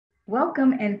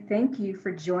Welcome and thank you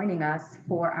for joining us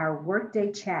for our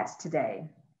Workday Chats today.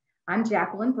 I'm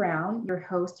Jacqueline Brown, your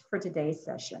host for today's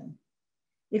session.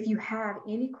 If you have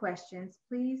any questions,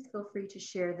 please feel free to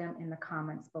share them in the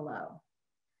comments below.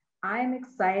 I am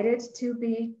excited to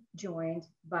be joined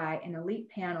by an elite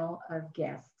panel of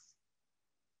guests.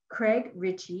 Craig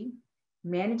Richey,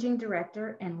 Managing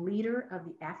Director and leader of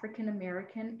the African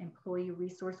American Employee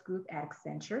Resource Group at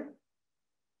Accenture.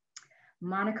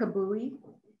 Monica Bowie,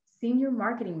 Senior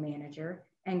Marketing Manager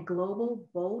and Global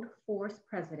BOLDforce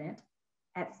President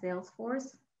at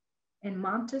Salesforce. And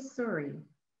Mamta Suri,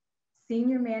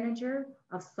 Senior Manager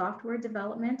of Software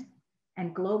Development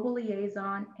and Global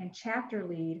Liaison and Chapter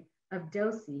Lead of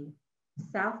Dosti,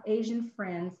 South Asian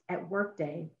Friends at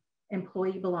Workday,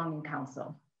 Employee Belonging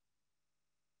Council.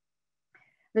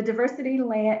 The diversity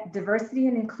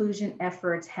and inclusion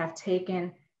efforts have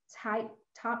taken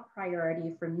top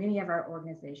priority for many of our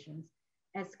organizations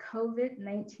as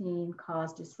COVID-19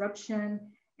 caused disruption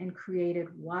and created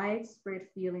widespread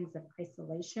feelings of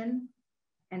isolation,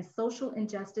 and social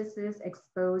injustices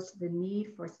exposed the need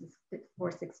for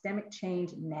systemic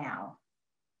change now.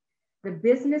 The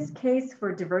business case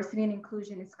for diversity and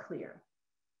inclusion is clear.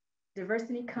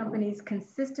 Diversity companies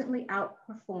consistently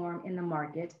outperform in the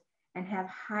market and have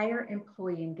higher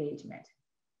employee engagement.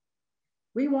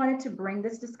 We wanted to bring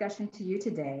this discussion to you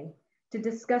today to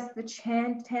discuss the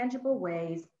tangible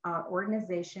ways our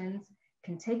organizations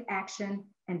can take action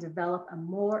and develop a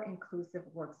more inclusive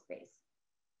workspace.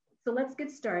 So let's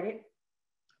get started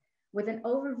with an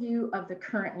overview of the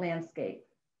current landscape.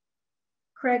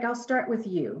 Craig, I'll start with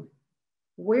you.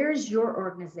 Where's your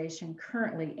organization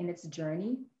currently in its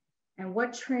journey, and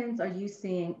what trends are you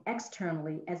seeing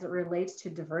externally as it relates to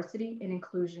diversity and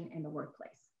inclusion in the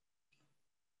workplace?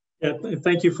 Yeah,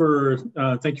 thank you for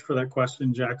that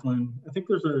question, Jacqueline. I think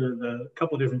there's a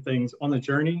couple of different things on the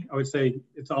journey. I would say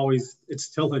it's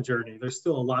still a journey. There's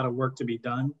still a lot of work to be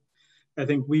done. I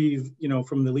think we've,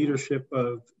 from the leadership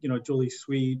of, Julie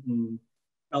Sweet and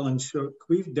Ellen Shook,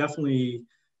 we've definitely,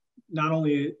 not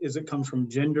only as it comes from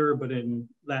gender, but in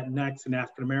Latinx and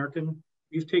African American,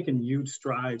 we've taken huge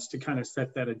strides to kind of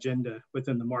set that agenda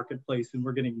within the marketplace, and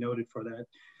we're getting noted for that.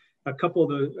 A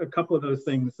couple of those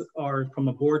things are from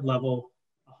a board level,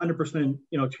 100%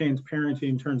 transparency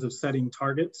in terms of setting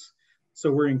targets.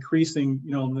 So we're increasing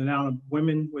the amount of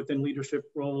women within leadership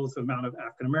roles, the amount of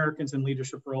African Americans in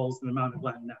leadership roles, and the amount of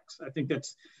Latinx. I think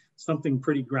that's something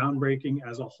pretty groundbreaking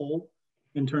as a whole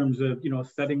in terms of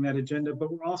setting that agenda.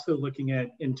 But we're also looking at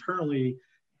internally,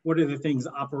 what are the things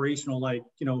operational, like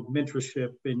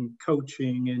mentorship and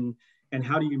coaching, and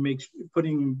how do you make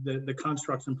putting the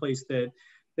constructs in place that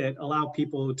allow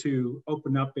people to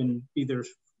open up and be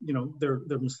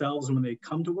themselves when they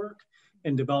come to work,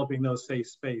 and developing those safe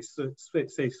spaces.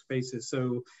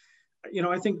 So,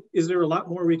 I think, is there a lot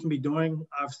more we can be doing?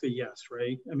 Obviously, yes,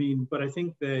 right? I mean, but I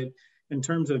think that in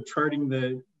terms of charting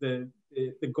the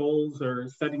goals or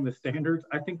setting the standards,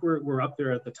 I think we're up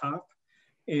there at the top,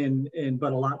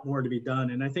 but a lot more to be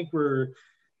done. And I think we're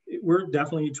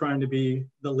definitely trying to be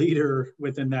the leader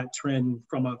within that trend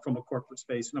from a corporate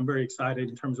space. And I'm very excited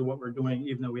in terms of what we're doing,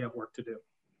 even though we have work to do.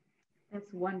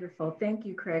 That's wonderful. Thank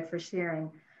you, Craig, for sharing.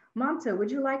 Mamta,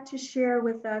 would you like to share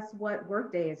with us what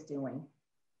Workday is doing?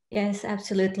 Yes,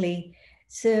 absolutely.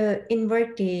 So in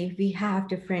Workday, we have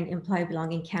different employee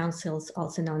belonging councils,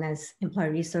 also known as employee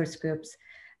resource groups,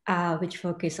 which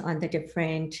focus on the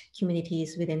different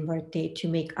communities within Workday to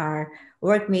make our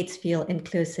workmates feel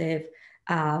inclusive,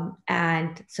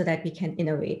 and so that we can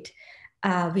innovate.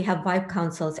 We have vibe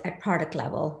councils at product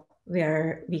level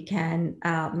where we can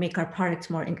make our products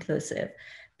more inclusive,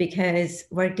 because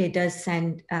Workday does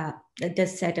set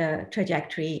a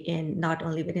trajectory in not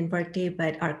only within Workday,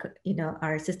 but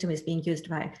our system is being used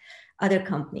by other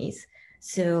companies.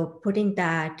 So putting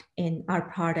that in our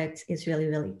products is really,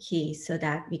 really key, so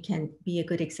that we can be a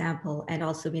good example and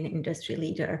also be an industry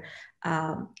leader.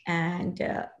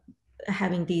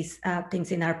 Having these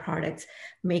things in our products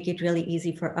make it really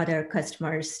easy for other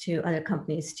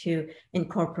companies to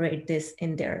incorporate this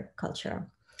in their culture.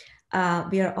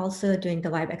 We are also doing the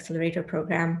Vibe Accelerator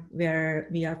program, where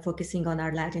we are focusing on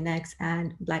our Latinx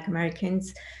and Black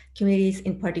Americans communities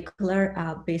in particular,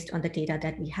 based on the data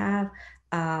that we have.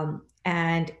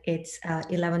 And it's an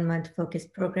 11-month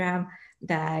focused program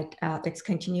that it's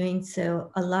continuing. So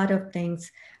a lot of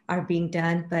things are being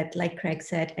done, but like Craig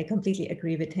said, I completely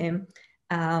agree with him.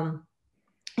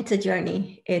 It's a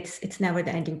journey. It's never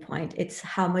the ending point. It's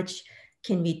how much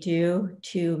can we do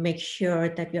to make sure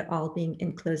that we're all being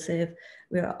inclusive,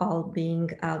 we're all being,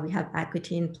 we have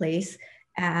equity in place,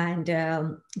 and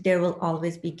there will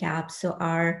always be gaps. So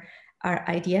our our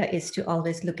idea is to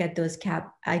always look at those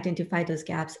identify those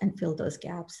gaps and fill those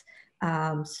gaps,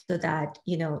 so that,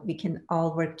 you know, we can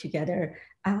all work together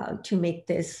to make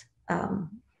this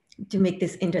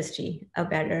industry a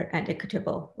better and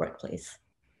equitable workplace.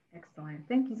 Excellent.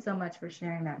 Thank you so much for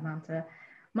sharing that, Mamta.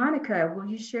 Monica, will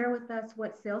you share with us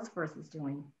what Salesforce is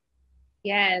doing?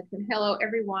 Yes, and hello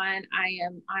everyone. I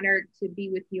am honored to be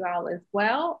with you all as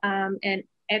well, and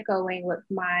echoing what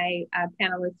my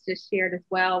panelists just shared as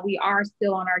well. We are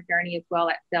still on our journey as well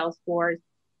at Salesforce.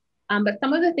 But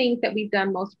some of the things that we've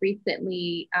done most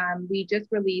recently, we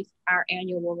just released our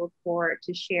annual report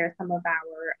to share some of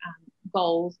our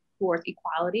goals towards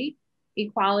equality.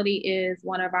 Equality is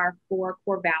one of our 4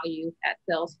 core values at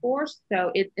Salesforce.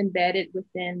 So it's embedded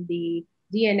within the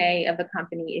DNA of the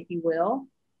company, if you will.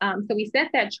 So we set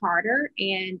that charter,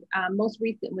 and most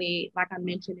recently, like I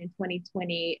mentioned, in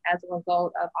 2020, as a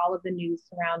result of all of the news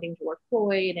surrounding George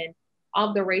Floyd and all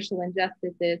of the racial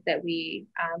injustices that we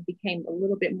became a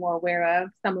little bit more aware of,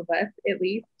 some of us at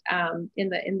least,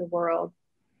 in the world,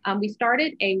 we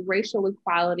started a racial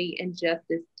equality and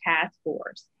justice task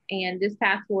force. And this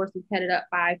task force is headed up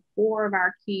by 4 of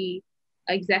our key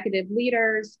executive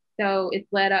leaders. So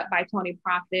it's led up by Tony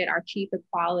Proffitt, our Chief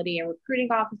Equality and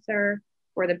Recruiting Officer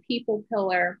for the people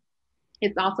pillar.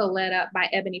 It's also led up by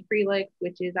Ebony Frelich,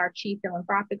 which is our Chief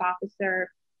Philanthropic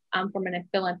Officer from a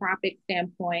philanthropic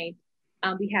standpoint.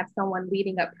 We have someone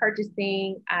leading up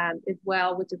purchasing as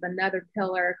well, which is another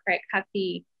pillar, Craig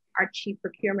Huckey, our Chief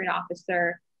Procurement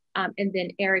Officer, and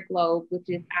then Eric Loeb, which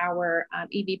is our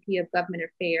EVP of Government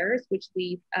Affairs, which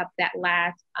leads up that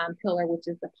last pillar, which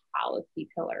is the policy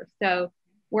pillar. So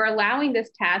we're allowing this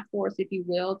task force, if you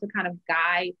will, to kind of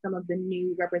guide some of the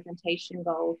new representation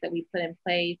goals that we put in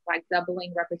place, like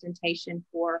doubling representation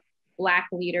for Black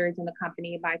leaders in the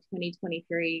company by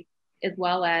 2023, as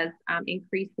well as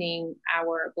increasing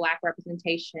our Black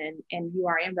representation and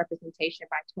URM representation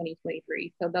by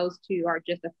 2023. So those 2 are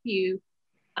just a few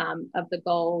of the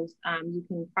goals. You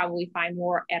can probably find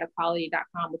more at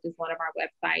equality.com, which is one of our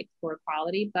websites for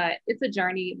equality, but it's a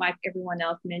journey. Like everyone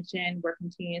else mentioned, we're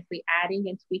continuously adding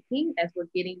and tweaking as we're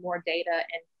getting more data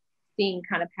and seeing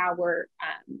kind of how we're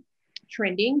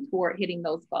trending toward hitting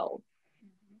those goals.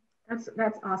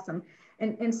 That's awesome.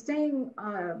 And staying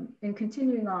and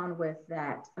continuing on with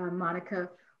that, Monica,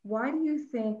 why do you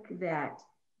think that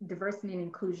diversity and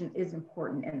inclusion is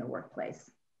important in the workplace?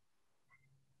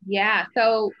 Yeah,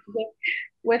 so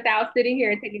without sitting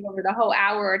here and taking over the whole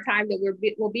hour or time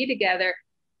that we'll be together,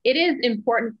 it is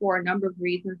important for a number of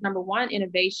reasons. Number one,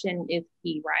 innovation is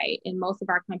key, right? In most of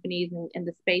our companies and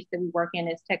the space that we work in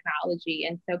is technology.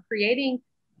 And so creating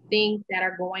things that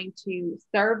are going to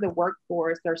serve the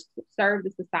workforce or serve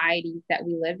the societies that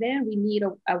we live in, we need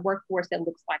a workforce that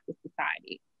looks like the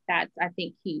society. That's, I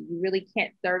think, key. You really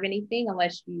can't serve anything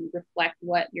unless you reflect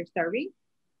what you're serving.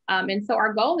 And so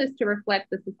our goal is to reflect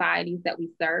the societies that we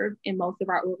serve in most of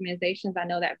our organizations. I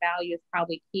know that value is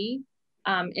probably key.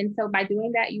 And so by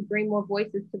doing that, you bring more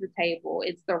voices to the table.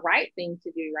 It's the right thing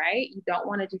to do, right? You don't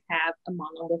want to just have a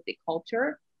monolithic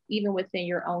culture, even within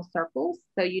your own circles.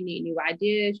 So you need new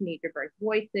ideas, you need diverse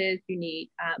voices, you need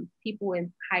people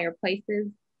in higher places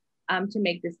to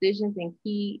make decisions and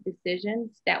key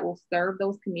decisions that will serve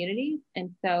those communities. And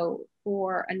so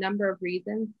for a number of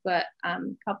reasons, but a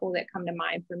couple that come to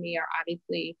mind for me are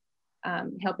obviously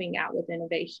helping out with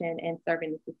innovation and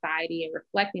serving the society and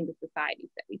reflecting the societies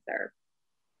that we serve.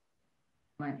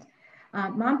 Excellent.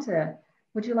 Mamta,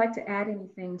 would you like to add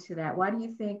anything to that? Why do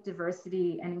you think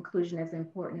diversity and inclusion is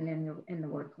important in the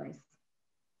workplace?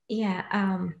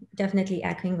 Yeah, definitely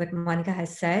echoing what Monica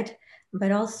has said,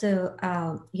 but also,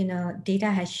 you know, data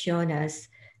has shown us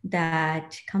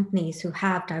that companies who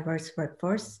have diverse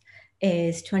workforce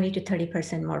is 20 to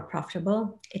 30% more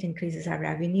profitable. It increases our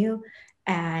revenue.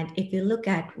 And if you look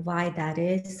at why that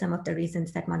is, some of the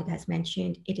reasons that Monica has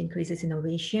mentioned, it increases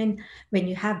innovation. When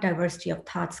you have diversity of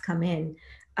thoughts come in,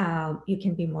 you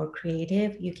can be more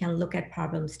creative. You can look at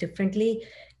problems differently.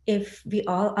 If we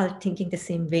all are thinking the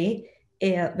same way,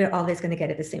 we're always going to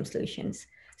get at the same solutions.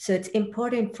 So it's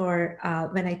important for,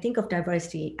 when I think of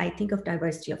diversity, I think of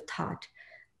diversity of thought.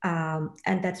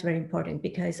 And that's very important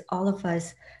because all of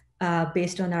us,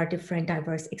 based on our different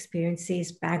diverse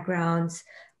experiences, backgrounds,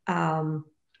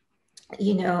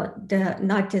 you know,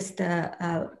 not just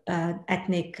the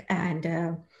ethnic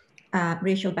and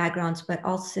racial backgrounds, but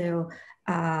also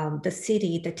the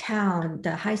city, the town,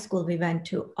 the high school we went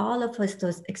to, all of us,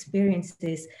 those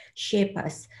experiences shape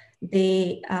us.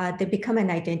 They become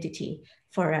an identity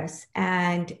for us.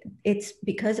 And it's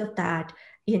because of that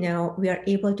we are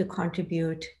able to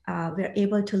contribute. We're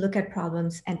able to look at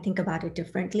problems and think about it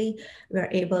differently. We're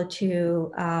able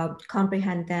to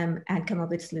comprehend them and come up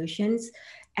with solutions.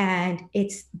 And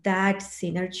it's that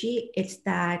synergy, it's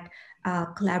that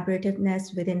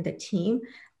collaborativeness within the team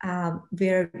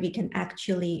where we can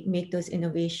actually make those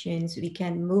innovations, we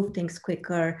can move things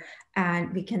quicker,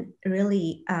 and we can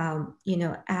really,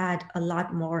 add a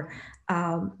lot more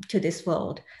to this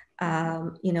world,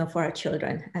 for our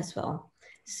children as well.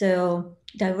 So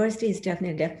diversity is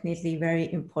definitely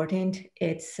very important.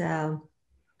 It's,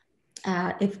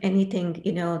 if anything,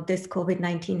 this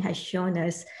COVID-19 has shown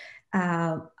us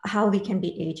how we can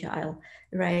be agile,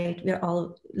 right? A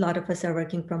lot of us are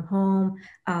working from home.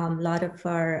 A lot of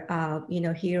our,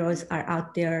 heroes are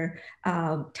out there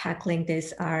tackling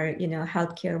this. Our,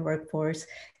 healthcare workforce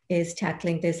is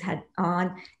tackling this head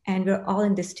on, and we're all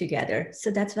in this together.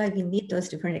 So that's why we need those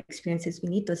different experiences. We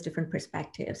need those different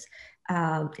perspectives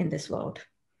in this world.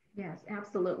 Yes,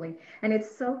 absolutely. And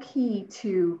it's so key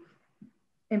to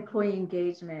employee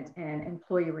engagement and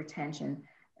employee retention.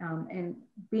 And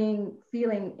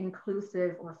feeling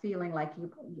inclusive, or feeling like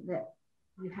that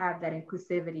you have that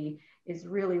inclusivity, is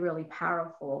really, really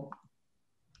powerful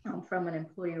from an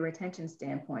employee retention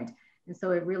standpoint. And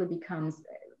so it really becomes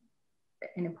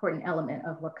an important element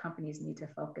of what companies need to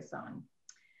focus on.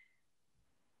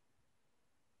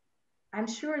 I'm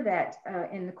sure that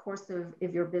in the course of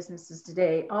your businesses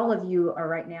today, all of you are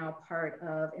right now part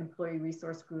of employee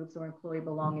resource groups or employee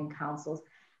belonging councils.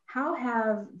 How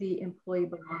have the employee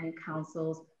belonging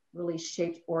councils really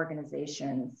shaped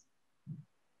organizations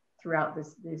throughout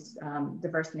this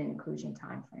diversity and inclusion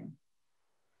timeframe?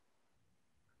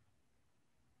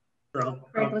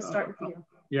 Greg, let's start with you.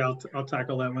 Yeah, I'll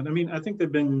tackle that one. I mean, I think they've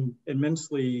been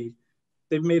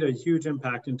they've made a huge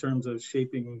impact in terms of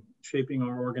shaping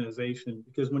our organization.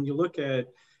 Because when you look at,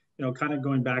 kind of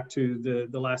going back to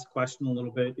the last question a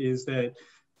little bit, is that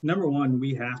number one,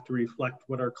 we have to reflect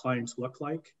what our clients look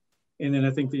like. And then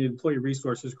I think the employee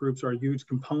resources groups are a huge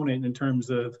component in terms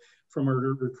of from a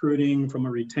recruiting, from a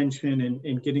retention,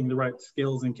 and getting the right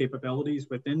skills and capabilities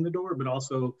within the door, but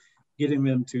also getting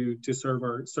them to serve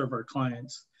our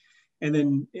clients. And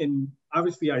then,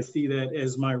 obviously I see that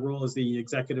as my role as the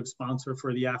executive sponsor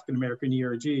for the African American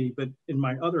ERG, but in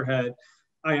my other head,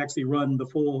 I actually run the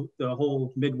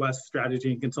whole Midwest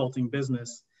strategy and consulting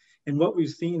business. And what we've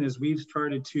seen is we've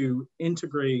started to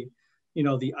integrate,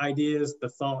 the ideas, the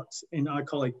thoughts, and I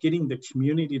call it getting the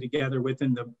community together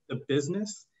within the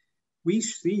business. We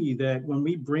see that when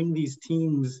we bring these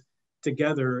teams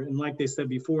together, and like they said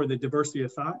before, the diversity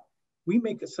of thought, we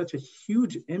make such a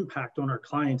huge impact on our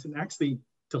clients and actually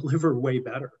deliver way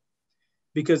better.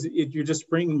 Because you're just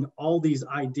bringing all these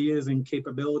ideas and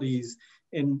capabilities,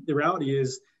 and the reality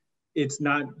is,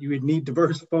 you would need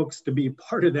diverse folks to be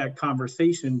part of that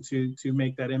conversation to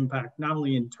make that impact, not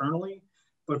only internally,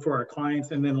 but for our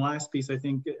clients. And then last piece, I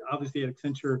think, obviously at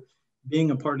Accenture,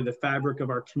 being a part of the fabric of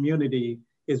our community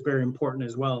is very important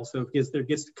as well. So there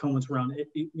gets to comments around,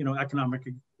 economic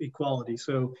equality.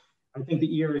 So I think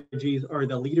the ERGs are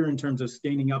the leader in terms of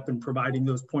standing up and providing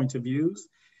those points of views.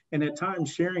 And at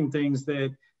times sharing things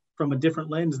that from a different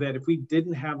lens, that if we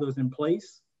didn't have those in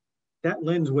place, that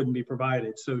lens wouldn't be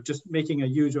provided. So just making a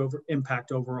huge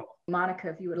impact overall. Monica,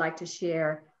 if you would like to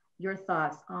share your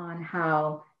thoughts on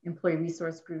how employee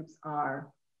resource groups are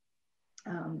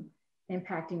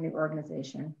impacting the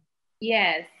organization.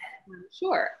 Yes,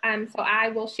 sure. So I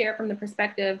will share from the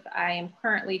perspective, I am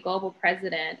currently global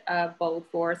president of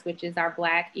BOLDforce, which is our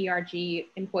Black ERG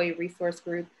employee resource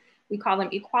group. We call them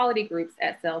equality groups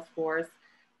at Salesforce.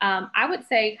 I would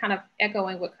say, kind of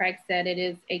echoing what Craig said, it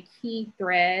is a key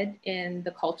thread in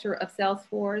the culture of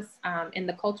Salesforce, in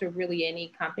the culture of really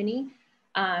any company.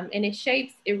 And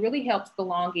it really helps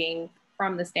belonging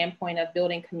from the standpoint of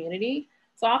building community.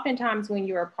 So oftentimes when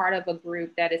you're a part of a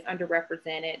group that is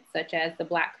underrepresented, such as the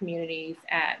Black communities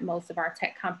at most of our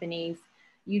tech companies,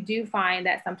 you do find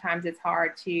that sometimes it's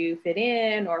hard to fit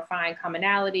in or find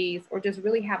commonalities or just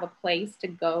really have a place to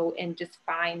go and just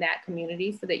find that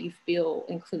community so that you feel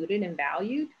included and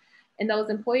valued. And those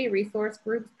employee resource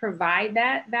groups provide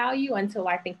that value until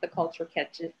I think the culture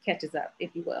catches up,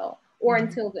 if you will, or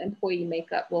until the employee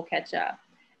makeup will catch up.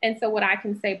 And so what I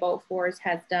can say BOLDforce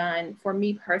has done for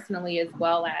me personally, as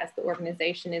well as the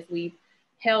organization, is we've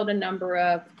held a number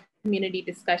of community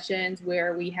discussions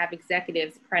where we have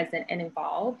executives present and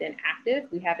involved and active.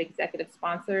 We have executive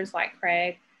sponsors, like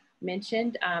Craig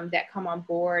mentioned, that come on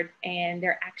board, and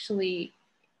they're actually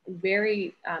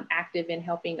very active in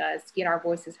helping us get our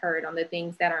voices heard on the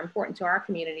things that are important to our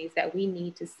communities that we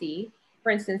need to see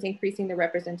For instance, increasing the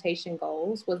representation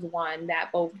goals was one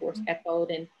that BOLDforce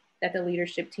echoed and that the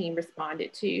leadership team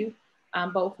responded to.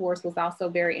 BOLDforce was also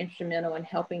very instrumental in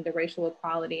helping the Racial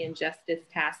Equality and Justice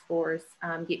Task Force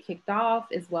get kicked off,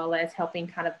 as well as helping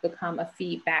kind of become a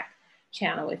feedback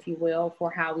channel, if you will,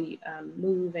 for how we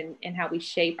move and how we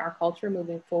shape our culture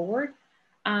moving forward.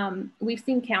 We've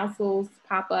seen councils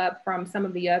pop up from some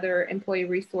of the other employee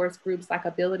resource groups like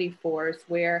BOLDforce,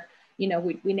 where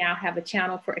we now have a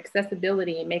channel for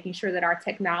accessibility and making sure that our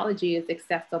technology is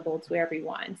accessible to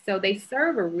everyone. So they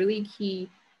serve a really key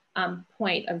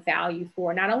point of value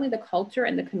for not only the culture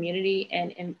and the community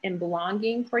and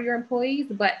belonging for your employees,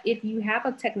 but if you have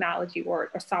a technology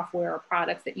or software or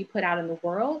products that you put out in the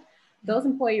world, those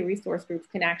employee resource groups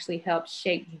can actually help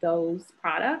shape those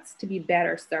products to be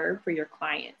better served for your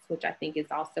clients, which I think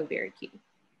is also very key.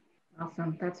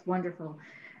 Awesome, that's wonderful.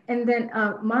 And then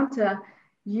Mamta,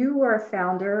 you are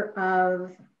founder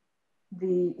of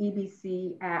the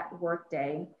EBC at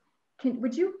Workday.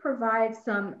 Would you provide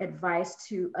some advice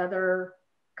to other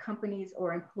companies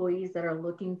or employees that are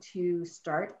looking to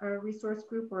start a resource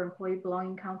group or employee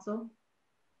belonging council?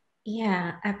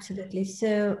 Yeah, absolutely.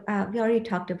 So we already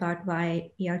talked about why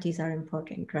ERGs are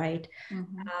important, right?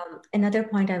 Mm-hmm. Another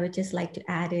point I would just like to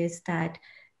add is that,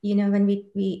 when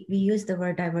we use the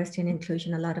word diversity and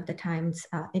inclusion a lot of the times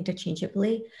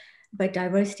interchangeably, but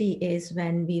diversity is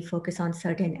when we focus on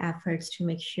certain efforts to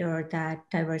make sure that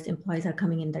diverse employees are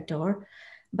coming in the door.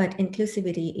 But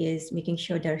inclusivity is making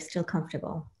sure they're still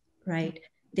comfortable, right?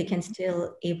 They can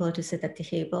still able to sit at the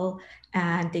table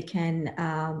and they can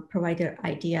provide their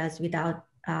ideas without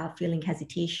feeling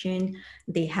hesitation.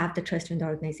 They have the trust in the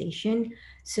organization.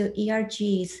 So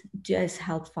ERGs does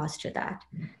help foster that.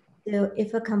 So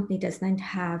if a company does not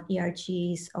have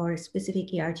ERGs or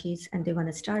specific ERGs and they want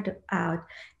to start out,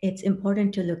 it's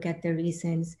important to look at the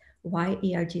reasons why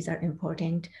ERGs are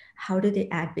important. How do they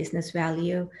add business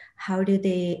value? How do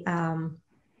they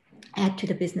add to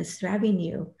the business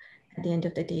revenue at the end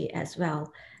of the day as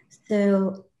well?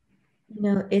 So,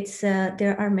 it's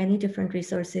there are many different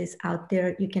resources out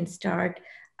there. You can start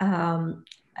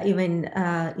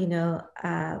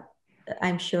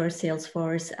I'm sure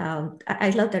Salesforce, I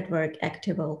love that word,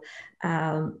 Actable,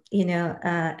 and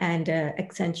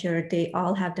Accenture, they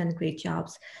all have done great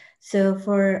jobs. So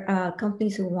for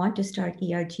companies who want to start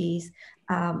ERGs,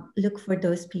 look for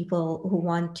those people who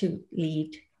want to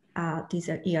lead. These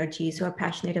are ERGs who are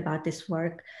passionate about this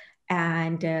work.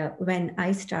 And when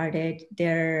I started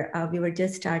there, we were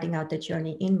just starting out the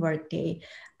journey in Workday.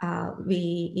 What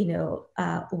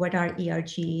are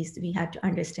ERGs? We had to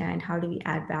understand how do we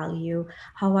add value?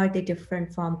 How are they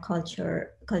different from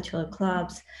cultural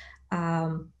clubs?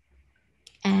 How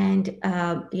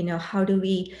do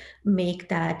we make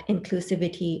that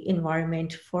inclusivity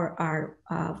environment for our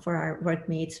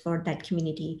workmates, for that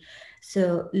community?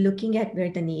 So looking at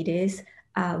where the need is,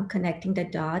 connecting the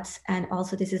dots, and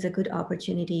also this is a good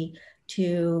opportunity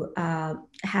to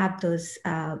have those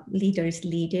leaders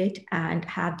lead it and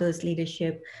have those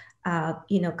leadership,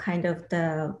 kind of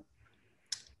the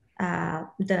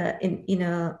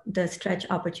stretch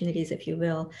opportunities, if you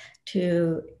will,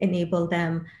 to enable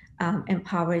them,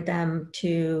 empower them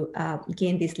to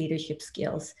gain these leadership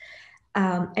skills.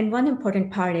 And one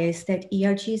important part is that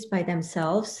ERGs by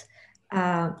themselves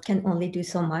can only do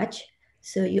so much.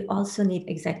 So you also need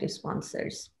executive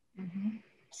sponsors. Mm-hmm.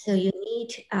 So you need,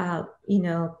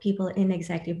 people in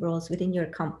executive roles within your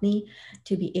company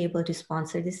to be able to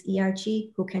sponsor this ERG,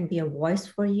 who can be a voice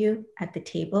for you at the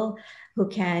table, who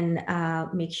can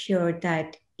make sure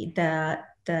that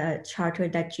the charter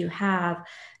that you have,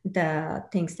 the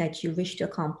things that you wish to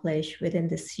accomplish within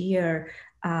this year,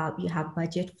 you have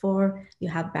budget for, you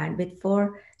have bandwidth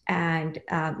for, and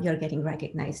you're getting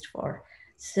recognized for.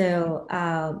 So,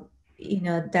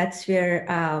 that's where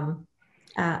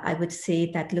I would say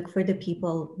that look for the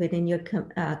people within your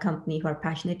company who are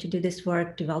passionate to do this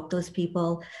work, develop those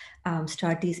people,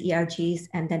 start these ERGs,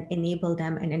 and then enable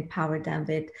them and empower them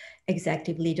with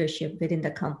executive leadership within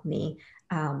the company,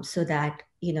 so that,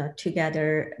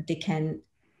 together they can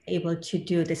able to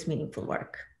do this meaningful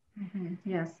work. Mm-hmm.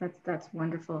 Yes, that's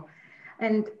wonderful.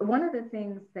 And one of the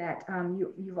things that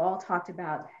you've all talked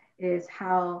about is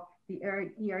how the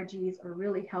ERGs are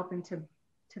really helping to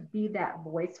be that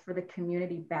voice for the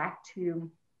community back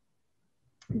to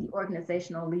the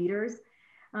organizational leaders.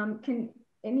 Can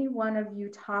any one of you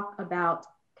talk about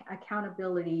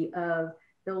accountability of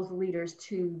those leaders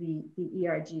to the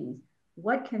ERGs?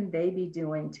 What can they be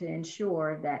doing to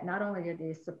ensure that not only are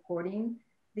they supporting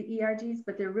the ERGs,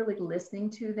 but they're really listening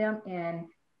to them and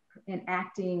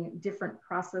enacting different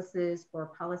processes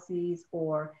or policies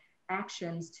or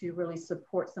actions to really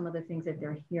support some of the things that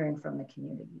they're hearing from the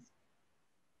communities?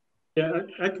 Yeah,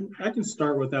 I can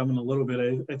start with that one a little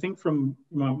bit. I think from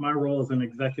my role as an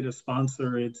executive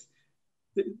sponsor,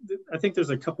 I think there's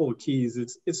a couple of keys.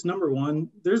 It's number one,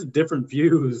 there's different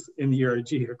views in the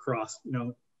ERG across,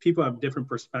 people have different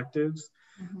perspectives.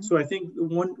 Mm-hmm. So I think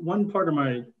one part of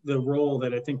the role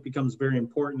that I think becomes very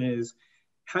important is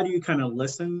how do you kind of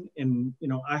listen? And,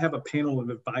 I have a panel of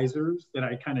advisors that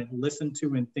I kind of listen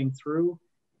to and think through.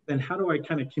 Then how do I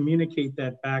kind of communicate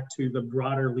that back to the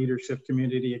broader leadership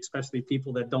community, especially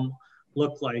people that don't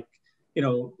look like,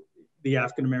 the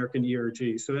African-American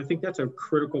ERG. So I think that's a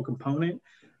critical component.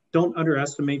 Don't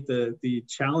underestimate the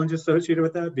challenge associated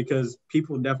with that, because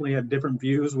people definitely have different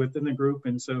views within the group.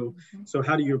 And so, so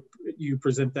how do you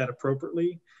present that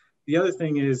appropriately? The other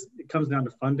thing is it comes down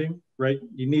to funding, right?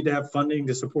 You need to have funding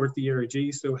to support the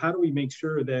ERG. So how do we make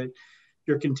sure that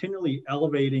you're continually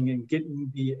elevating and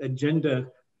getting the agenda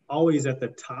always at the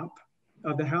top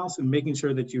of the house and making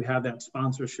sure that you have that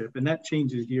sponsorship? And that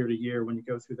changes year to year when you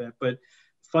go through that. But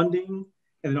funding,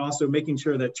 and also making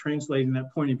sure that translating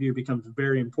that point of view becomes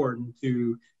very important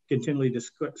to continually to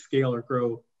scale or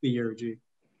grow the ERG.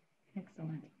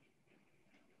 Excellent.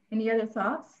 Any other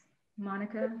thoughts,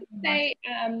 Monica?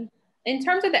 In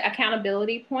terms of the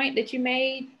accountability point that you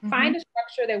made, find a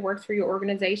structure that works for your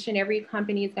organization. Every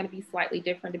company is going to be slightly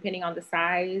different depending on the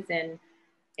size and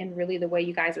really the way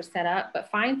you guys are set up, but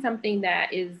find something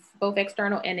that is both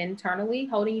external and internally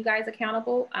holding you guys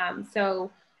accountable.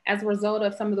 So as a result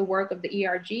of some of the work of the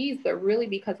ERGs, but really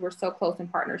because we're so close in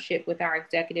partnership with our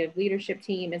executive leadership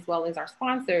team, as well as our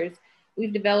sponsors,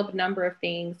 we've developed a number of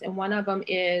things. And one of them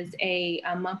is a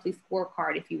monthly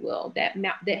scorecard, if you will,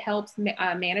 that helps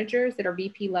managers that are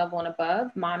VP level and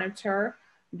above monitor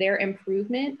their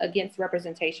improvement against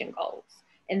representation goals.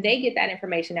 And they get that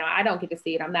information. Now, I don't get to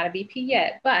see it. I'm not a VP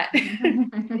yet, but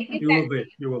you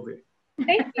will be.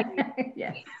 Thank you.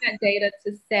 Yes. That data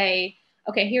to say,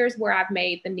 okay, here's where I've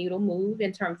made the needle move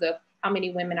in terms of how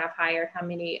many women I've hired, how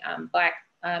many Black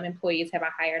employees have I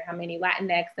hired, how many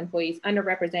Latinx employees,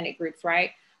 underrepresented groups,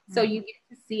 right? So you get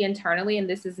to see internally, and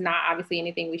this is not obviously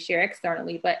anything we share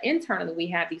externally, but internally we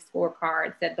have these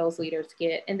scorecards that those leaders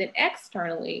get. And then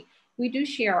externally, we do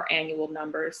share our annual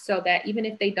numbers so that even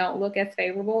if they don't look as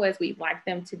favorable as we'd like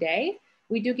them today,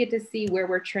 we do get to see where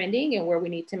we're trending and where we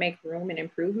need to make room and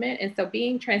improvement. And so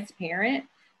being transparent,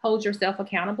 hold yourself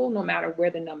accountable no matter where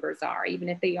the numbers are, even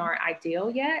if they aren't ideal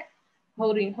yet.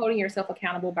 Holding yourself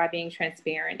accountable by being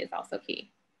transparent is also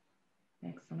key.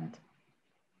 Excellent.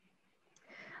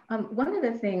 One of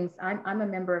the things, I'm a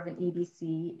member of an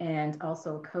EBC and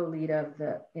also co-lead of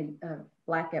the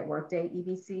Black at Workday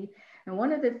EBC. And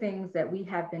one of the things that we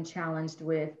have been challenged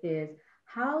with is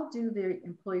how do the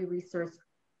employee resource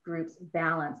groups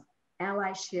balance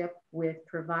allyship with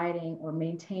providing or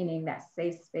maintaining that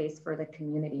safe space for the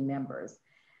community members?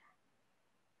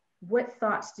 What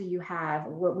thoughts do you have?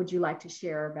 What would you like to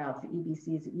share about the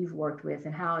EBCs that you've worked with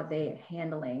and how are they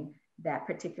handling that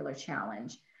particular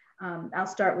challenge? I'll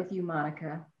start with you,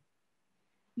 Monica.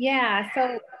 Yeah,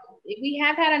 so we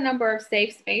have had a number of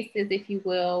safe spaces, if you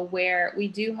will, where we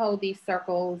do hold these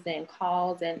circles and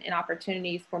calls and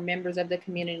opportunities for members of the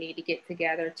community to get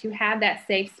together to have that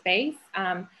safe space.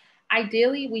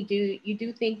 Ideally, you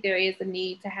do think there is a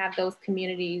need to have those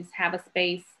communities have a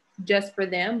space just for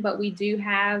them, but we do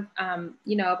have,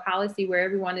 a policy where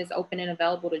everyone is open and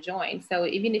available to join. So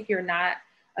even if you're not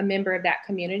a member of that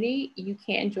community, you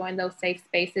can join those safe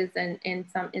spaces and in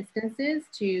some instances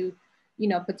to,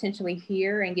 potentially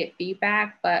hear and get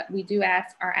feedback. But we do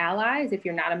ask our allies, if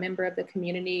you're not a member of the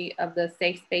community of the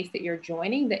safe space that you're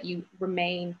joining, that you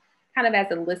remain kind of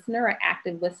as a listener, an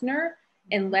active listener,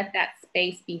 and let that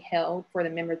space be held for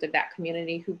the members of that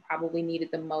community who probably needed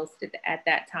the most at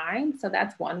that time. So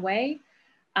that's one way.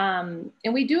 And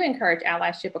we do encourage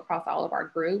allyship across all of our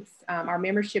groups. Our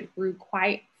membership grew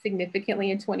quite significantly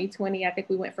in 2020. I think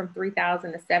we went from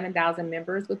 3,000 to 7,000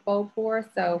 members with BOLDforce.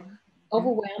 So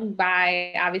overwhelmed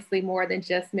by obviously more than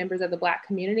just members of the Black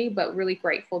community, but really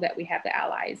grateful that we have the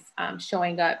allies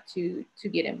showing up to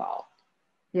get involved.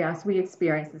 Yes, we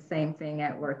experienced the same thing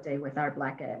at Workday with our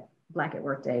Black at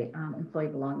Workday Employee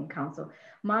Belonging Council.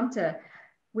 Mamta,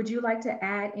 would you like to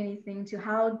add anything to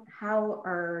how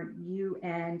are you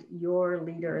and your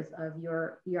leaders of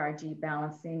your ERG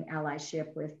balancing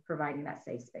allyship with providing that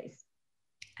safe space?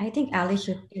 I think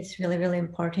allyship is really, really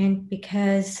important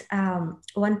because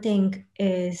one thing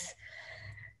is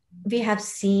we have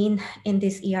seen in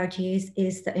these ERGs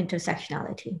is the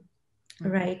intersectionality,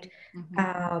 right?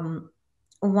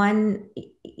 One,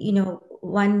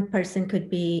 one person could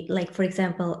be like, for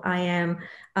example, I am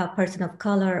a person of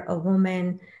color, a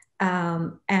woman,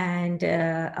 and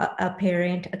a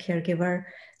parent, a caregiver.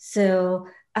 So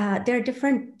there are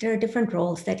different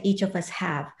roles that each of us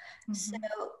have. Mm-hmm. So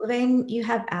when you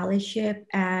have allyship,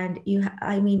 and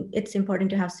I mean, it's important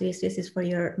to have safe spaces for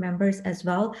your members as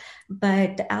well,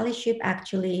 but the allyship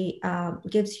actually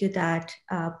gives you that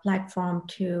platform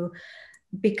to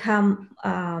become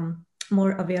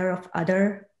more aware of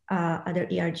other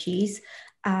ERGs,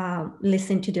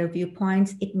 listen to their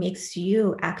viewpoints. It makes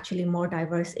you actually more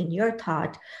diverse in your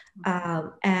thought.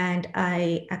 And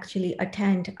I actually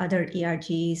attend other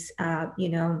ERGs,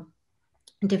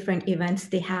 different events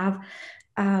they have.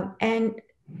 And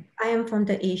I am from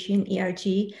the Asian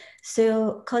ERG,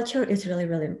 so culture is really,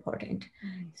 really important.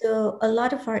 Mm-hmm. So a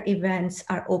lot of our events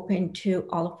are open to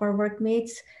all of our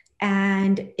workmates,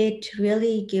 and it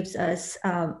really gives us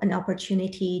an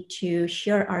opportunity to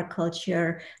share our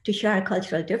culture, to share our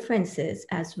cultural differences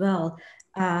as well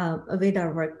with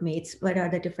our workmates. What are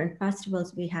the different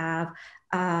festivals we have?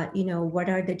 What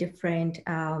are the different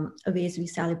ways we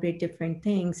celebrate different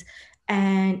things?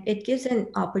 And it gives an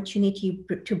opportunity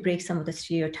to break some of the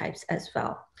stereotypes as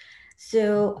well.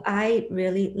 So I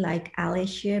really like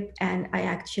allyship, and I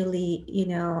actually,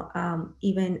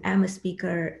 even am a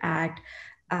speaker at,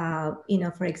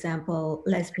 for example,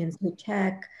 Lesbians Who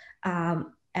Tech,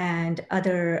 and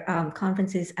other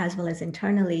conferences, as well as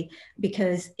internally,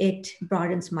 because it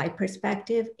broadens my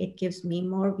perspective, it gives me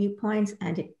more viewpoints,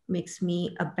 and it makes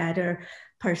me a better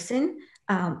person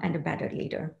and a better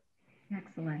leader.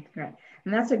 Excellent, great.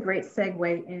 And that's a great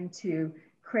segue into,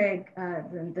 Craig,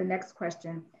 the next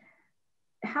question.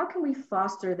 How can we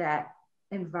foster that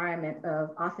environment of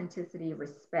authenticity,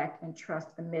 respect, and trust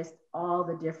amidst all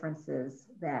the differences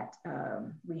that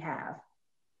we have?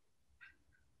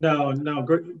 No,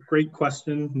 great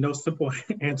question. No simple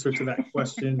answer to that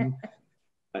question.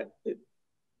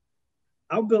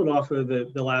 I'll build off of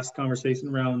the last conversation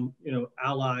around,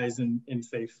 allies and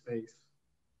safe space,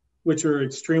 which are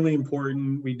extremely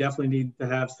important. We definitely need to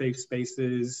have safe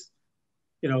spaces.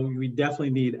 We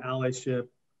definitely need allyship.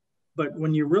 But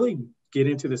when you really get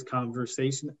into this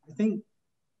conversation, I think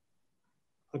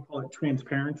I'll call it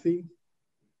transparency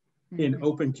and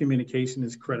open communication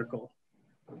is critical.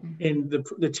 And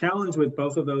the challenge with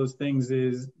both of those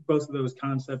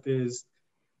concepts is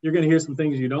you're going to hear some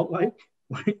things you don't like,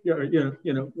 when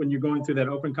you're going through that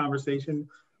open conversation,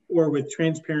 or with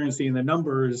transparency in the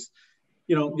numbers,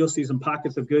 you'll see some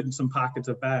pockets of good and some pockets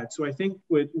of bad. So I think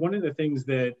with one of the things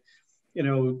that,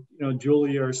 Julie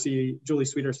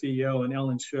Sweet, our CEO, and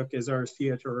Ellen Shook as our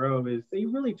CHRO, is they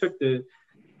really took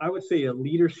I would say, a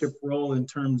leadership role in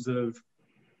terms of,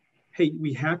 hey,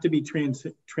 we have to be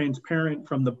transparent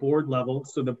from the board level.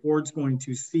 So the board's going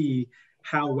to see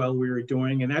how well we are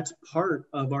doing. And that's part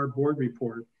of our board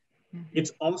report. Mm-hmm.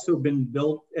 It's also been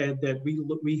built that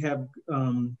we have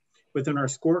within our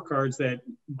scorecards that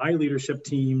my leadership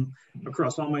team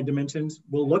across all my dimensions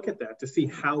will look at that to see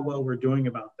how well we're doing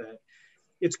about that.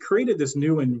 It's created this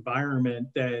new environment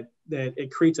that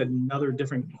it creates another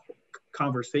different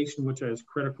conversation, which is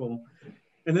critical.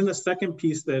 And then the second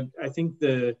piece that I think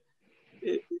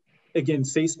again,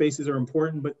 safe spaces are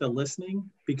important, but the listening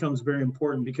becomes very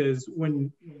important, because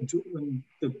when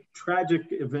the tragic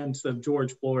events of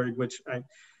George Floyd, which I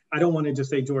don't want to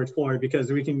just say George Floyd,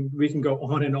 because we can go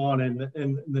on and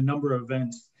the number of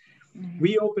events. Mm-hmm.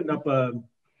 We opened up the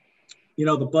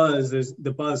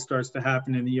buzz starts to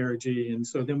happen in the ERG. And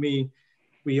so then we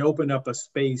opened up a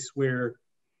space where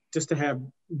just to have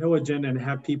no agenda and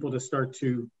have people to start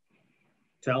to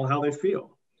tell how they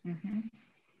feel. Mm-hmm.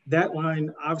 That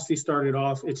line obviously started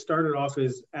off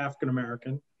as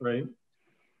African-American, right?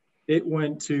 It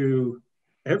went to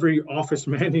every office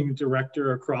managing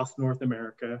director across North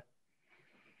America,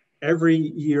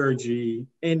 every ERG,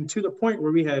 and to the point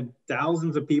where we had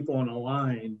thousands of people on a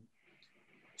line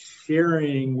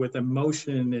sharing with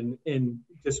emotion and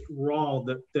just raw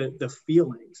the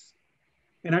feelings.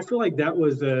 And I feel like that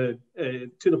was to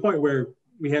the point where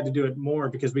we had to do it more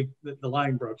because the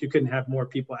line broke. You couldn't have more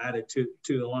people added to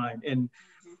the line. And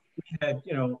we had,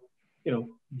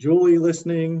 Julie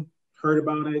listening, heard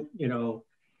about it,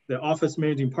 the office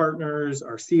managing partners,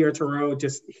 our CHRO,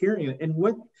 just hearing it. And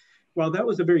while that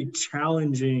was a very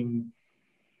challenging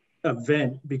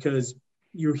event, because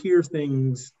you hear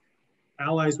things,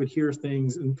 allies would hear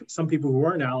things, and some people who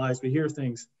weren't allies would hear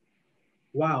things,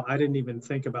 wow, I didn't even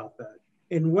think about that.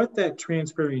 And what that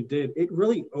transparency did, it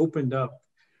really opened up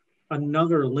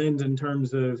another lens in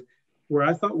terms of where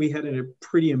I thought we had a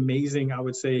pretty amazing, I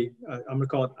would say, I'm gonna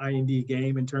call it IND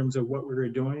game in terms of what we were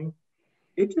doing.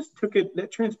 it just took it,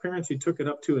 that transparency took it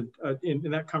up to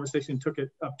in that conversation, took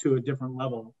it up to a different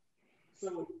level.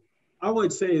 So I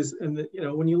would say is,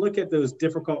 when you look at those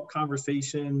difficult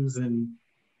conversations and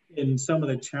in some of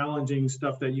the challenging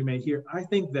stuff that you may hear, I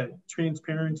think that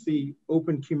transparency,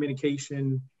 open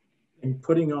communication, and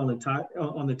putting on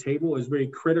the table is very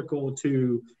critical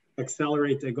to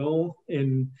accelerate the goal.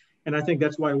 And I think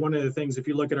that's why one of the things, if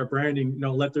you look at our branding,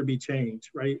 let there be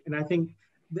change, right? And I think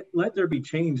let there be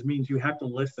change means you have to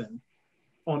listen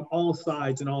on all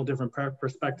sides and all different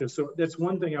perspectives. So that's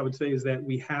one thing I would say is that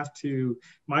we have to,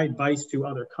 my advice to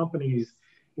other companies,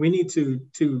 we need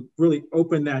to really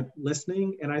open that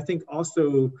listening. And I think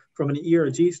also from an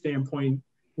ERG standpoint,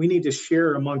 we need to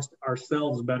share amongst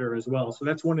ourselves better as well. So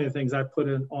that's one of the things I put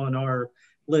on our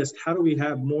list. How do we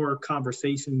have more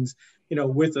conversations,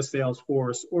 with a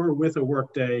Salesforce or with a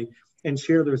Workday and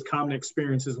share those common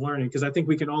experiences learning? Because I think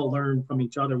we can all learn from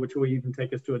each other, which will even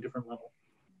take us to a different level.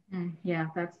 Yeah,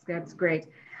 that's great.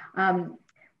 And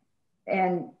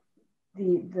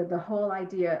the whole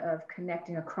idea of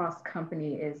connecting across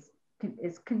company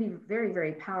can be very,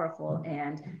 very powerful.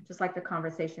 And just like the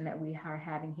conversation that we are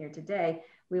having here today,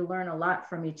 we learn a lot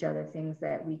from each other, things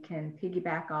that we can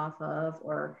piggyback off of,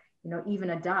 or even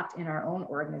adopt in our own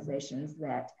organizations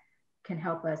that can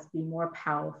help us be more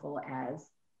powerful as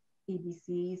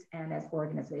EBCs and as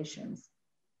organizations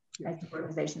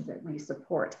that we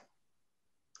support.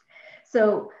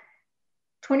 So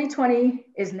 2020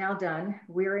 is now done.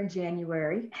 We're in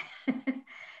January.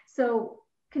 So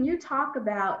can you talk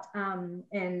about,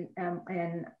 and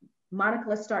Monica,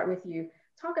 let's start with you.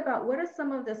 Talk about what are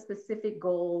some of the specific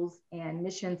goals and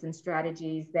missions and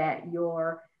strategies that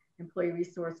your employee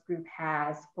resource group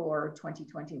has for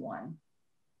 2021?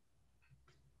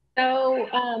 So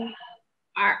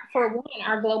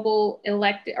our global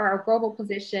elected, or our global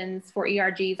positions for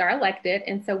ERGs are elected.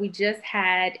 And so we just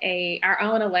had our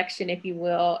own election, if you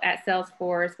will, at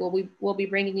Salesforce. We'll be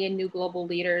bringing in new global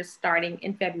leaders starting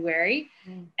in February.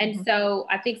 Mm-hmm. And so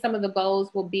I think some of the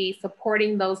goals will be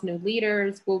supporting those new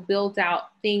leaders. We'll build out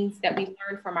things that we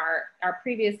learned from our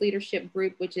previous leadership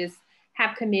group, which is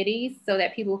have committees so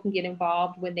that people can get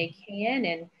involved when they can,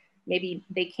 and maybe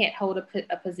they can't hold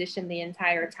a position the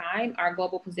entire time. Our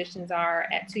global positions are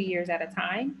at 2 years at a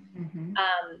time. Mm-hmm.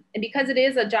 And because it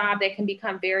is a job that can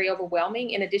become very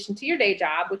overwhelming, in addition to your day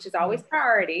job, which is always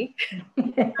priority,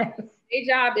 day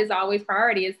job is always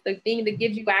priority. It's the thing that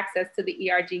gives you access to the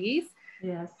ERGs.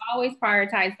 Yes. Always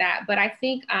prioritize that. But I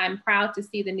think I'm proud to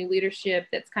see the new leadership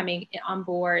that's coming on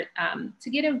board to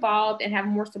get involved and have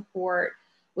more support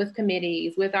with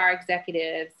committees, with our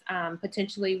executives,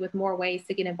 potentially with more ways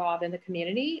to get involved in the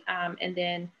community. And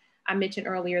then I mentioned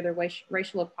earlier the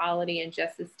Racial Equality and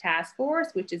Justice Task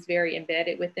Force, which is very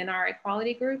embedded within our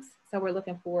equality groups. So we're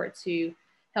looking forward to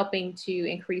helping to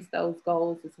increase those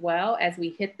goals as well. As we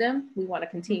hit them, we want to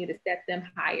continue to set them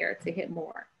higher to hit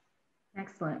more.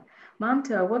 Excellent.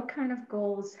 Mamta, what kind of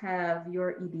goals have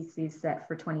your EBC set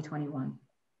for 2021?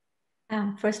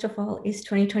 First of all, is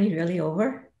 2020 really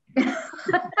over?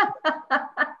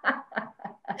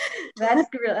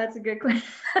 That's a good question.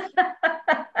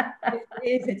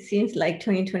 It seems like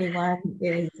 2021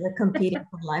 is competing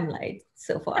for limelight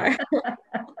so far.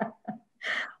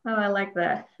 Oh, I like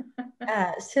that.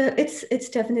 So it's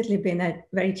definitely been a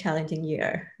very challenging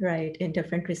year, right, in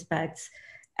different respects,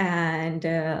 and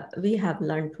we have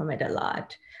learned from it a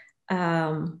lot.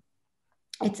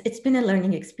 It's been a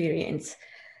learning experience.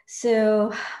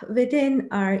 So within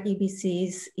our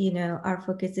EBCs, our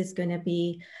focus is going to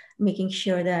be making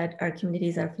sure that our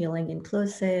communities are feeling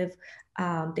inclusive.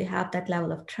 They have that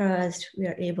level of trust. We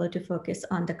are able to focus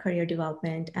on the career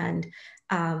development and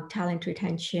talent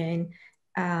retention.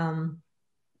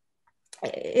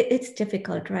 It's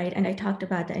difficult, right? And I talked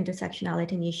about the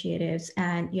intersectionality initiatives,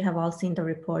 and you have all seen the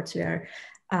reports where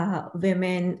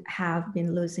women have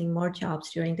been losing more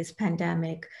jobs during this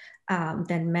pandemic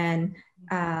than men.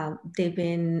 They've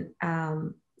been,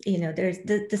 there's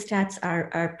the stats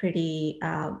are pretty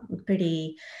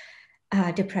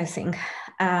depressing.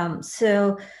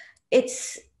 So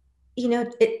it's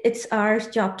our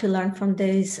job to learn from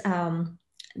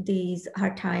these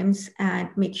hard times and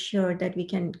make sure that we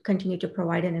can continue to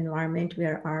provide an environment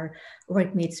where our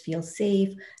workmates feel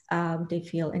safe, they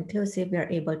feel inclusive, we are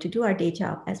able to do our day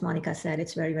job. As Monica said,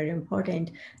 it's very, very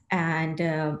important. And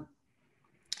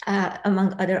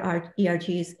among other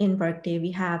ERGs in Workday,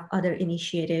 we have other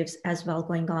initiatives as well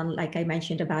going on. Like I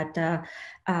mentioned about the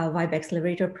Vibe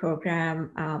Accelerator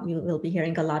program, we will be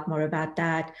hearing a lot more about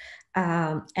that.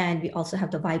 And we also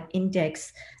have the Vibe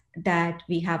Index that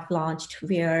we have launched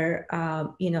where,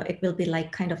 it will be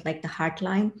kind of like the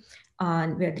heartline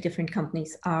on where the different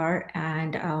companies are,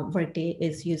 and Workday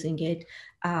is using it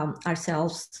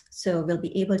ourselves. So we'll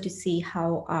be able to see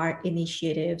how our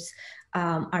initiatives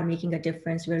are making a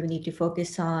difference, where we need to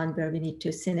focus on, where we need to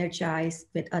synergize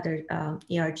with other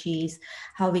ERGs,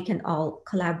 how we can all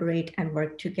collaborate and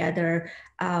work together.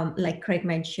 Like Craig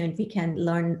mentioned, we can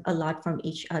learn a lot from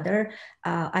each other.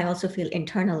 I also feel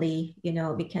internally,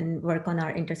 we can work on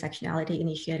our intersectionality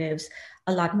initiatives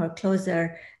a lot more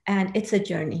closer. And it's a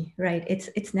journey, right?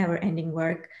 It's never ending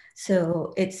work.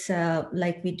 So it's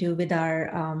like we do with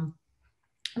our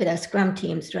Scrum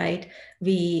teams, right?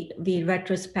 We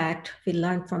retrospect, we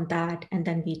learn from that, and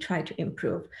then we try to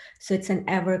improve. So it's an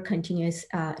ever continuous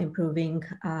improving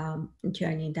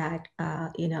journey that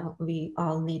we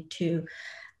all need to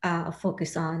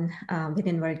focus on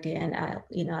within Workday, and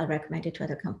I'll recommend it to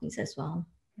other companies as well.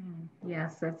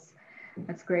 Yes,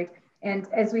 that's great. And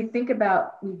as we think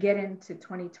about, we get into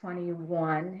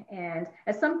 2021, and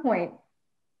at some point,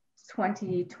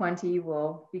 2020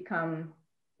 will become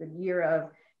the year of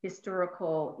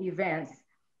historical events.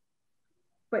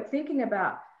 But thinking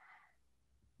about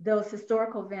those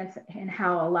historical events and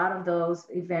how a lot of those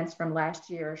events from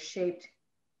last year shaped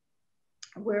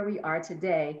where we are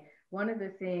today, one of the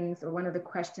things, or one of the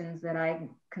questions that I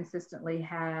consistently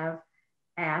have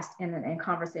asked in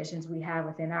conversations we have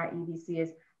within our EBC is,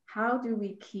 how do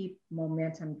we keep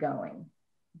momentum going,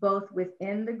 both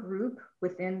within the group,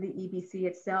 within the EBC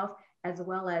itself, as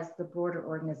well as the broader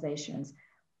organizations?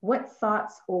 What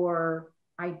thoughts or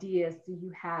ideas do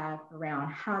you have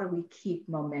around how do we keep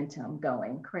momentum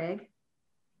going? Craig?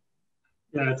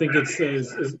 Yeah, I think it's,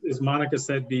 as Monica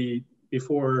said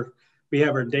before, we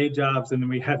have our day jobs and then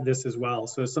we have this as well.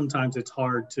 So sometimes it's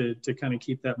hard to kind of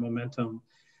keep that momentum.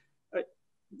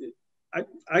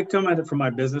 I come at it from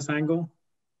my business angle.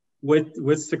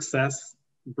 With success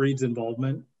breeds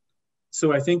involvement.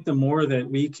 So I think the more that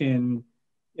we can,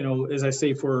 as I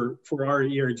say, for our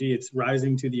ERG, it's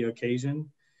rising to the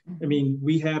occasion. I mean,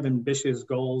 we have ambitious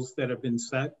goals that have been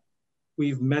set.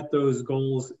 We've met those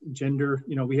goals. Gender,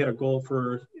 we had a goal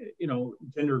for,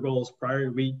 gender goals prior.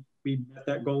 We met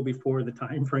that goal before the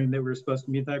time frame that we were supposed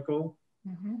to meet that goal.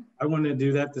 I want to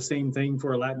do that the same thing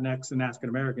for Latinx and African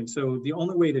American. So the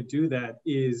only way to do that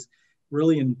is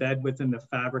really embed within the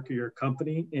fabric of your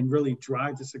company and really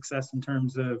drive the success in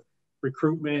terms of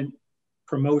recruitment,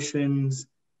 promotions.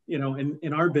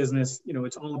 In our business,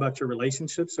 it's all about your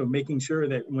relationships. So making sure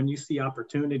that when you see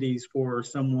opportunities for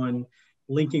someone,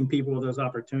 linking people with those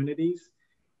opportunities.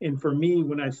 And for me,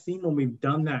 when we've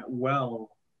done that well,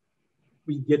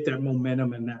 we get that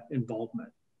momentum and that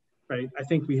involvement, right? I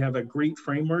think we have a great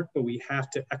framework, but we have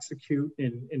to execute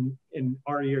in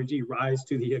our ERG, rise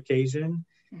to the occasion.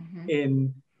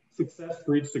 And success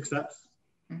breeds success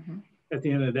at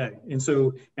the end of the day.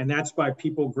 And that's by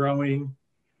people growing,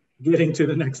 getting to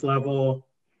the next level,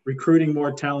 recruiting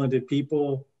more talented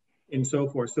people, and so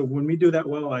forth. So when we do that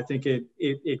well, I think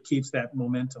it keeps that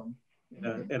momentum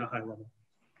at a high level.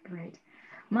 Great.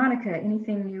 Monica,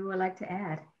 anything you would like to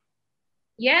add?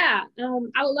 Yeah,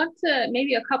 I would love to,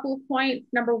 maybe a couple of points.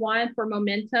 Number one, for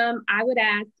momentum, I would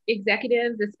ask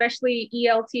executives, especially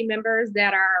ELT members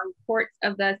that are reports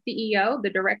of the CEO,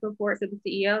 the direct reports of the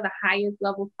CEO, the highest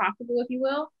levels possible, if you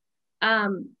will.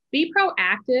 Be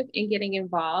proactive in getting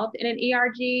involved in an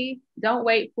ERG. Don't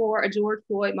wait for a George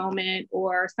Floyd moment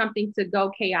or something to go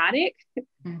chaotic.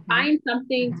 Find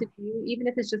something to do, even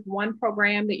if it's just one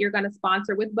program that you're going to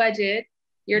sponsor with budget.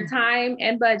 Your time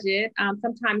and budget.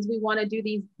 Sometimes we want to do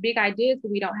these big ideas,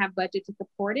 but we don't have budget to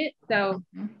support it. So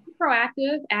be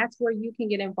proactive, ask where you can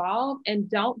get involved, and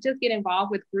don't just get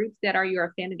involved with groups that are your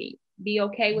affinity. Be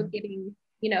okay with getting,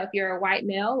 if you're a white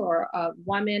male or a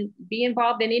woman, be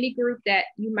involved in any group that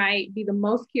you might be the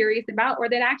most curious about, or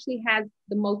that actually has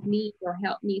the most needs or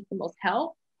needs the most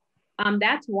help.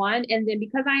 That's one. And then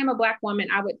because I am a Black woman,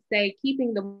 I would say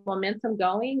keeping the momentum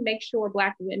going, make sure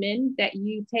Black women that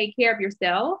you take care of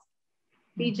yourselves,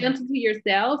 be gentle to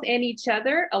yourselves and each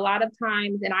other. A lot of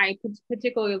times, and I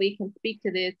particularly can speak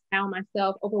to this, found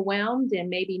myself overwhelmed and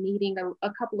maybe needing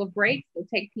a couple of breaks, so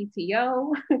take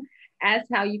PTO, ask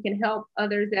how you can help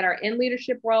others that are in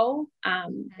leadership roles,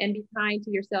 and be kind to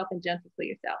yourself and gentle to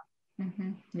yourself.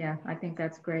 Yeah, I think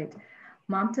that's great.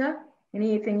 Mamta?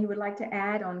 Anything you would like to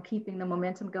add on keeping the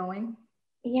momentum going?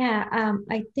 Yeah,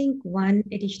 I think one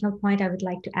additional point I would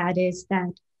like to add is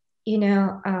that,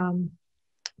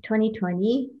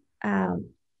 2020,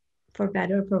 for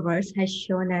better or for worse, has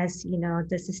shown us,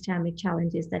 the systemic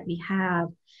challenges that we have.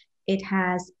 It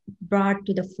has brought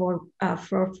to the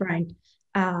forefront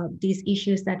these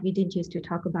issues that we didn't used to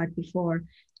talk about before,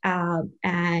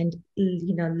 and,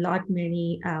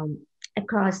 many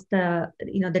across the,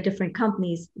 the different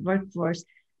companies, workforce,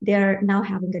 they're now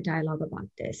having a dialogue about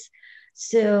this.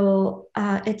 So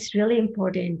it's really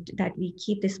important that we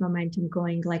keep this momentum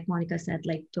going. Like Monica said,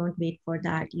 like, don't wait for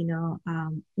that,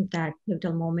 that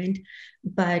pivotal moment,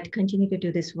 but continue to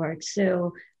do this work.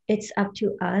 So it's up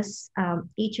to us,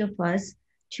 each of us,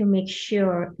 to make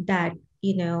sure that,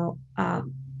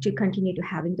 to continue to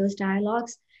having those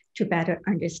dialogues, to better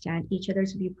understand each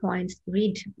other's viewpoints,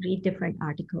 read different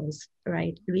articles,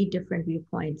 right? Read different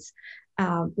viewpoints,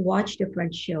 watch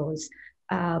different shows.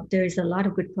 There's a lot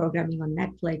of good programming on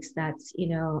Netflix that's,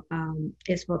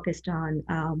 is focused on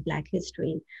Black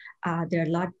history. There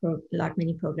are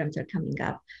many programs are coming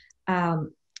up.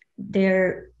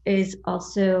 There is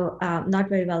also not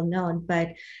very well known, but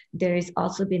there has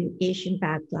also been Asian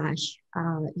backlash,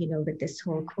 with this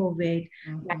whole COVID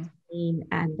vaccine,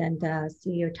 and then the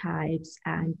stereotypes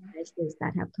and biases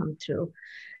that have come through.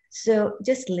 So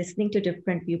just listening to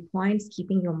different viewpoints,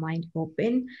 keeping your mind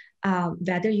open,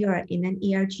 whether you're in an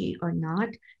ERG or not,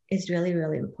 is really,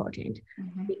 really important,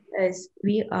 because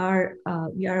we are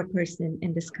a person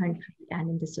in this country and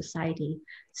in this society.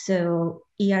 So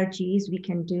ERGs, we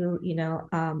can do,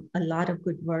 a lot of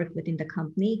good work within the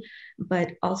company,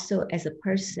 but also as a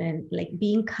person, like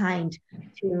being kind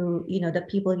to, the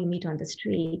people you meet on the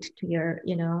street, to your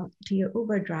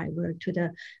Uber driver, to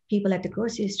the people at the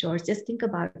grocery stores. Just think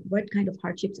about what kind of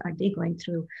hardships are they going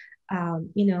through.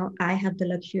 I have the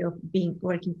luxury of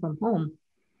working from home,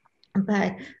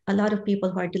 but a lot of people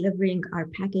who are delivering our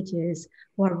packages,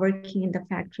 who are working in the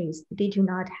factories, they do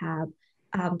not have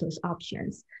those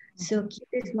options. So keep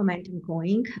this momentum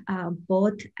going,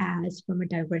 both as from a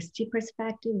diversity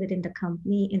perspective within the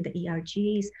company, in the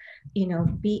ERGs,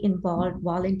 be involved,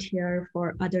 volunteer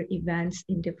for other events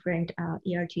in different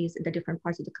ERGs in the different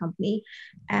parts of the company,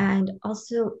 and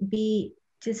also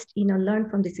learn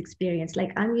from this experience.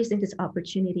 Like, I'm using this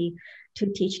opportunity to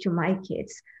teach to my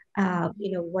kids,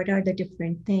 what are the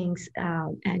different things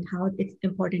and how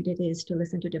important it is to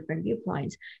listen to different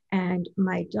viewpoints. And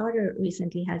my daughter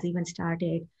recently has even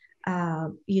started,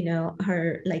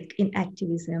 her like in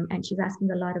activism, and she's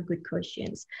asking a lot of good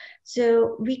questions.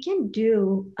 So we can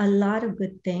do a lot of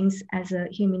good things as a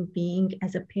human being,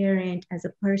 as a parent, as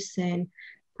a person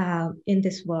in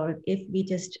this world, if we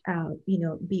just,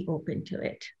 be open to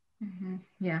it.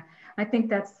 Yeah, I think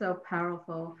that's so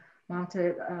powerful.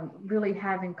 Mamta, really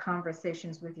having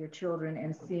conversations with your children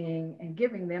and seeing and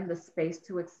giving them the space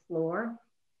to explore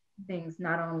things,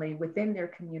 not only within their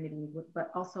community, but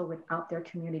also without their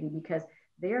community, because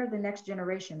they're the next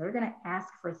generation. They're going to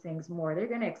ask for things more. They're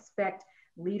going to expect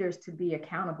leaders to be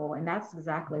accountable. And that's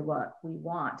exactly what we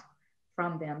want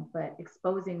from them, but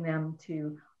exposing them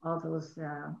to all those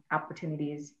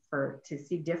opportunities to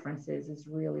see differences is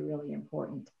really, really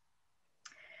important.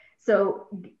 So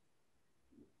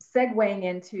segueing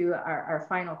into our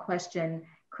final question,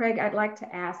 Craig, I'd like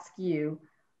to ask you,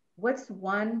 what's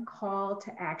one call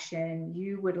to action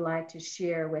you would like to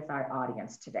share with our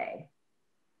audience today?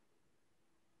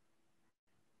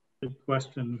 Good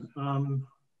question.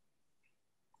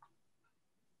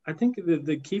 I think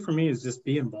the key for me is just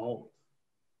be involved,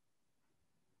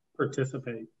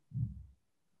 participate.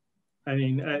 I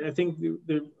mean, I think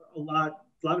there a lot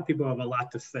of people have a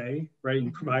lot to say, right,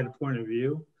 and provide a point of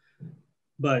view.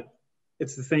 But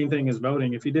it's the same thing as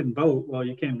voting. If you didn't vote, well,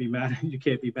 you can't be mad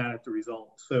at the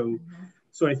result. So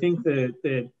I think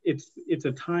that it's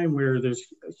a time where there's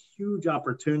a huge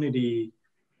opportunity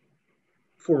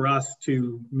for us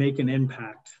to make an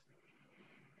impact,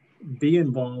 be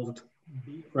involved,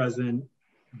 be present,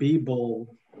 be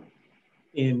bold,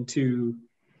 and to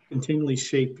continually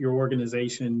shape your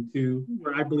organization to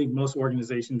where I believe most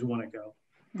organizations want to go.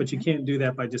 But you can't do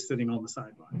that by just sitting on the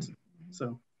sidelines.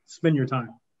 So spend your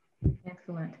time.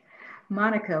 Excellent.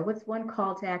 Monica, what's one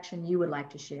call to action you would like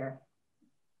to share?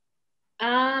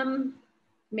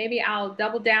 Maybe I'll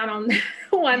double down on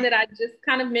one that I just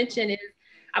kind of mentioned is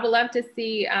I would love to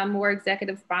see more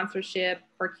executive sponsorship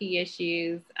for key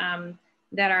issues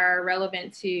that are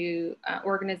relevant to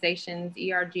organizations,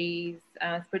 ERGs,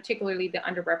 particularly the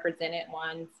underrepresented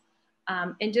ones,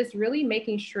 and just really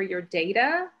making sure your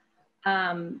data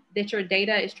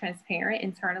is transparent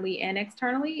internally and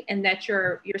externally, and that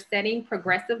you're setting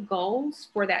progressive goals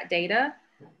for that data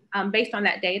based on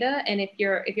that data. And if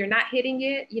you're not hitting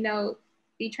it,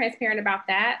 be transparent about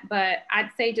that. But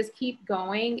I'd say just keep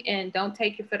going and don't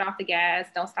take your foot off the gas.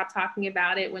 Don't stop talking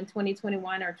about it when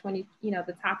 2021 or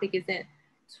the topic isn't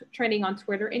trending on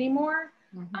Twitter anymore.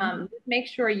 Make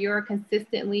sure you're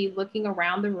consistently looking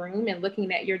around the room and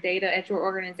looking at your data at your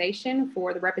organization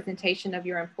for the representation of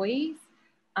your employees.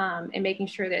 and making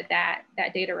sure that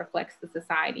that data reflects the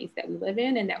societies that we live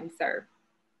in and that we serve.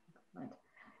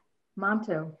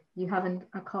 Mamta, you have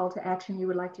a call to action you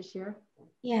would like to share?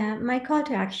 Yeah, my call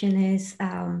to action is,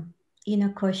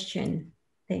 question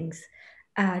things.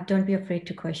 Don't be afraid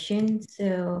to question.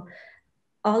 So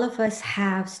all of us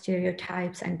have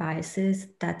stereotypes and biases.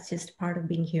 That's just part of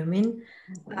being human.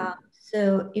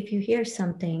 So if you hear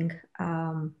something,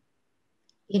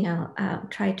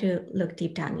 try to look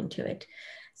deep down into it.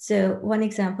 So one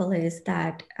example is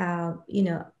that,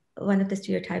 one of the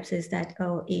stereotypes is that,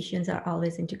 oh, Asians are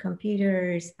always into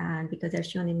computers and because they're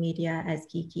shown in media as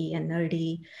geeky and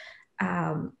nerdy.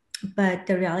 But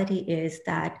the reality is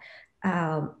that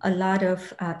a lot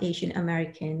of Asian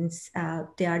Americans,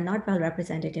 they are not well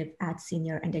representative at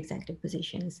senior and executive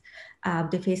positions.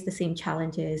 They face the same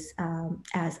challenges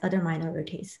as other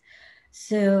minorities.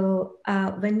 So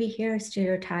when we hear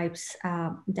stereotypes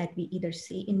that we either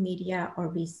see in media or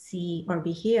we see or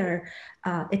we hear,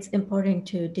 it's important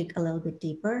to dig a little bit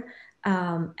deeper.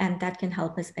 And that can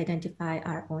help us identify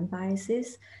our own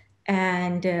biases.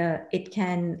 And it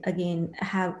can, again,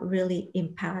 have a really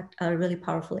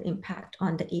powerful impact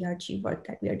on the ERG work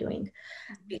that we are doing.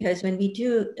 Because when we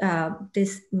do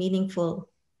this meaningful,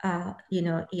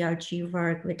 ERG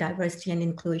work with diversity and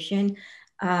inclusion,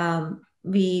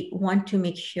 we want to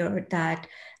make sure that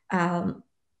all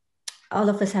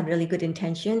of us have really good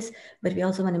intentions, but we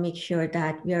also want to make sure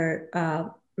that we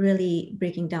are really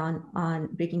breaking down on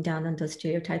those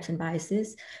stereotypes and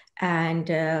biases, and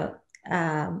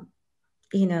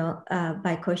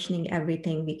by questioning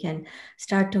everything, we can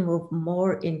start to move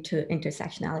more into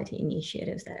intersectionality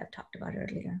initiatives that I've talked about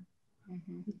earlier.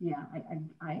 Yeah,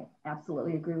 I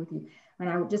absolutely agree with you. And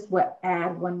I would just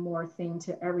add one more thing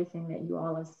to everything that you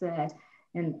all have said,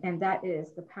 and that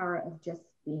is the power of just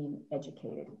being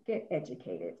educated. Get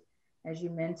educated, as you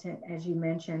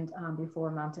mentioned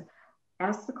before, Mamta.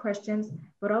 Ask the questions,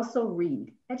 but also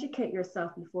read. Educate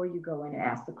yourself before you go in and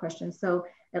ask the questions. So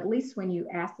at least when you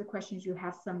ask the questions, you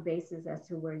have some basis as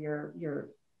to where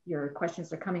your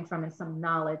questions are coming from and some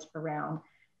knowledge around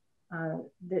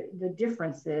the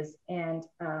differences. And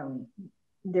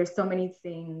there's so many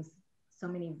things, so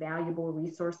many valuable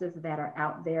resources that are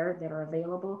out there that are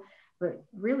available, but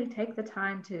really take the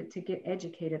time to get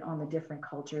educated on the different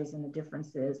cultures and the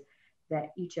differences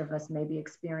that each of us may be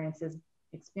experiencing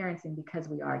because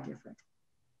we are different.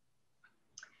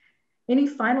 Any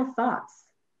final thoughts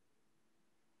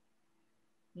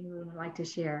anyone would like to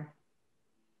share?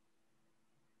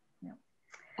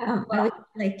 I would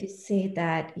like to say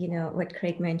that, what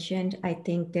Craig mentioned, I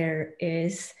think there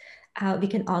is, we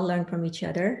can all learn from each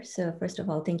other. So first of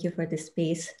all, thank you for the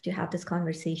space to have this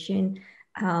conversation.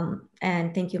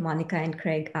 And thank you, Monica and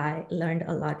Craig. I learned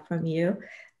a lot from you.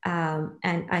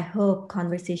 And I hope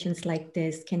conversations like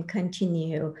this can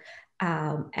continue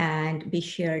and be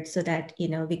shared so that,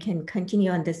 we can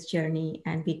continue on this journey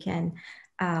and we can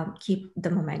keep the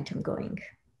momentum going.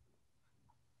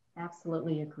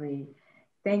 Absolutely agree.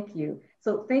 Thank you.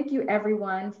 So thank you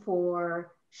everyone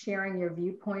for sharing your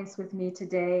viewpoints with me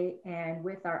today and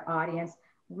with our audience.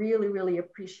 Really, really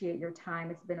appreciate your time.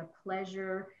 It's been a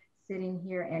pleasure sitting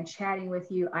here and chatting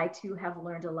with you. I too have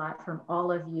learned a lot from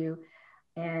all of you,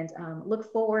 and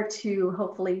look forward to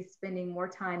hopefully spending more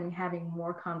time and having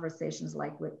more conversations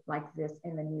like this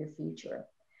in the near future.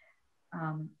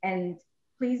 And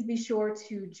please be sure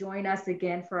to join us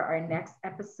again for our next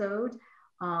episode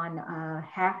on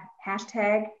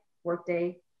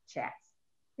 #Workday Chats.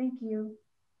 Thank you.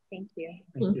 Thank you.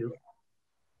 Thank you.